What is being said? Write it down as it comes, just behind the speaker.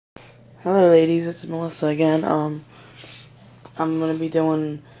Hello ladies, it's Melissa again. I'm going to be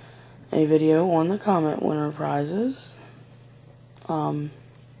doing a video on the comment winner prizes. I'm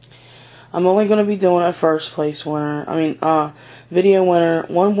only going to be doing a first place winner. Video winner,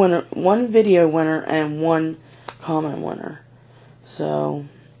 one video winner and one comment winner. So,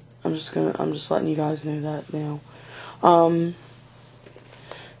 I'm just letting you guys know that now.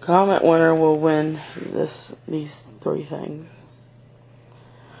 Comment winner will win these three things.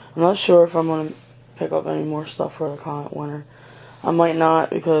 I'm not sure if I'm going to pick up any more stuff for the comment winner. I might not,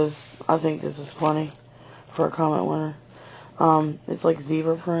 because I think this is plenty for a comment winner. It's like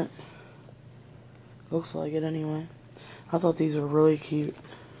zebra print. Looks like it anyway. I thought these were really cute.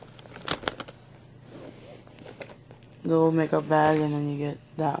 The little makeup bag, and then you get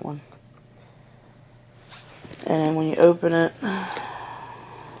that one. And then when you open it,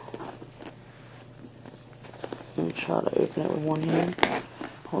 let me try to open it with one hand.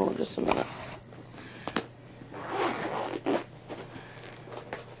 Hold on just a minute.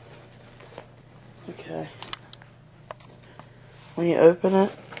 Okay. When you open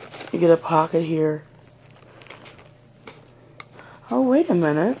it, you get a pocket here. Oh, wait a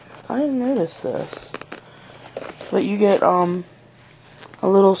minute. I didn't notice this. But you get a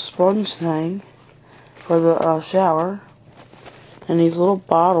little sponge thing for the shower. And these little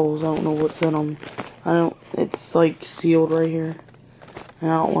bottles, I don't know what's in them. It's like sealed right here. And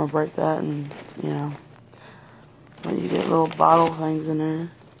I don't want to break that, and but you get little bottle things in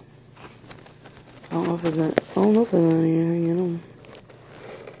there. I don't know if there's anything in them.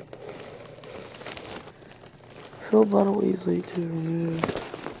 Fill bottle easily to remove.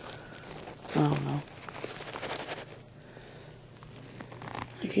 I don't know.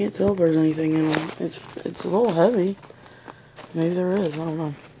 I can't tell if there's anything in them. It's a little heavy. Maybe there is. I don't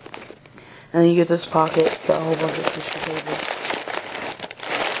know. And then you get this pocket. It's got a whole bunch of tissue paper,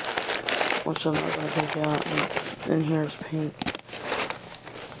 which I'm not going to take out. And here is pink.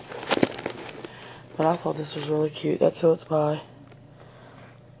 But I thought this was really cute. That's who it's by.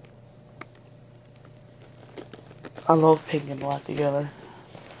 I love pink and black together.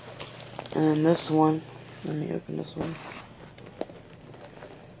 And then this one, let me open this one.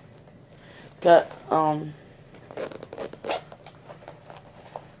 It's got,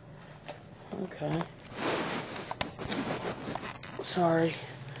 okay. Sorry.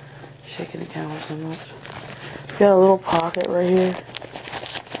 Shaking the camera so much. It's got a little pocket right here.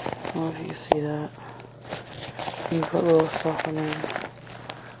 I don't know if you can see that. You can put little stuff in there.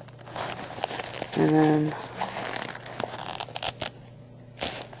 And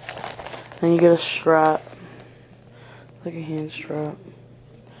then you get a strap. Like a hand strap.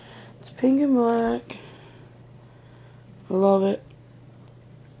 It's pink and black. I love it.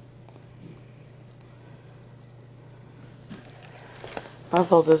 I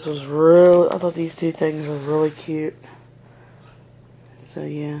thought these two things were really cute. So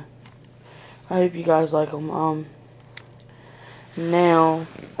yeah. I hope you guys like them. Now,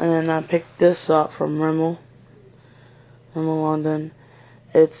 and then I picked this up from Rimmel London.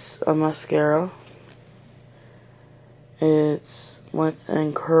 It's a mascara. It's length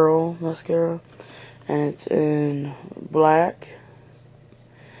and curl mascara, and it's in black.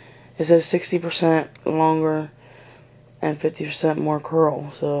 It says 60% longer and 50% more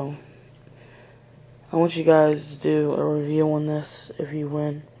curl. So I want you guys to do a review on this if you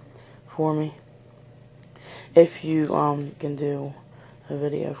win for me. If you can do a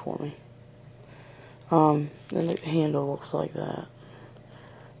video for me. Then the handle looks like that.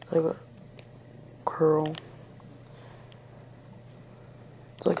 It's like a curl.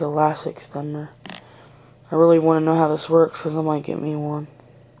 It's like a lash extender. I really want to know how this works, because I might get me one.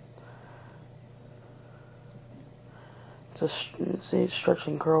 It's a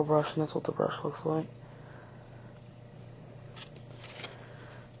stretching curl brush, and that's what the brush looks like.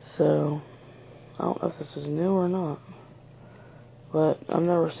 So, I don't know if this is new or not, but I've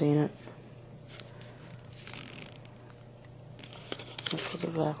never seen it. That's what the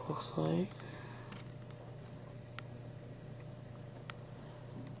back looks like.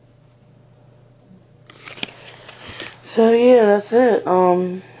 So yeah, that's it.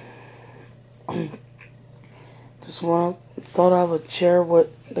 Thought I would share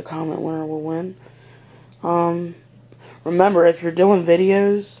what the comment winner will win. Remember, if you're doing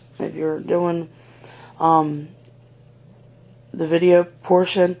videos, if you're doing the video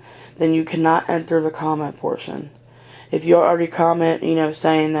portion, then you cannot enter the comment portion. If you already comment,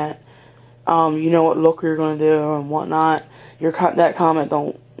 saying that you know what look you're going to do and whatnot, that comment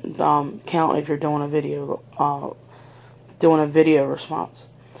don't count if you're doing a video response.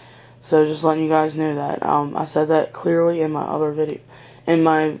 So just letting you guys know that. I said that clearly in my other video, in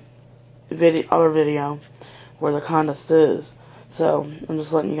my other video where the contest is. So I'm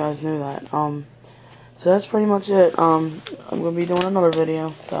just letting you guys know that. So that's pretty much it. I'm gonna be doing another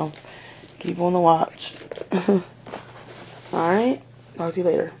video, so keep on the watch. Alright, talk to you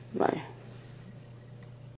later. Bye.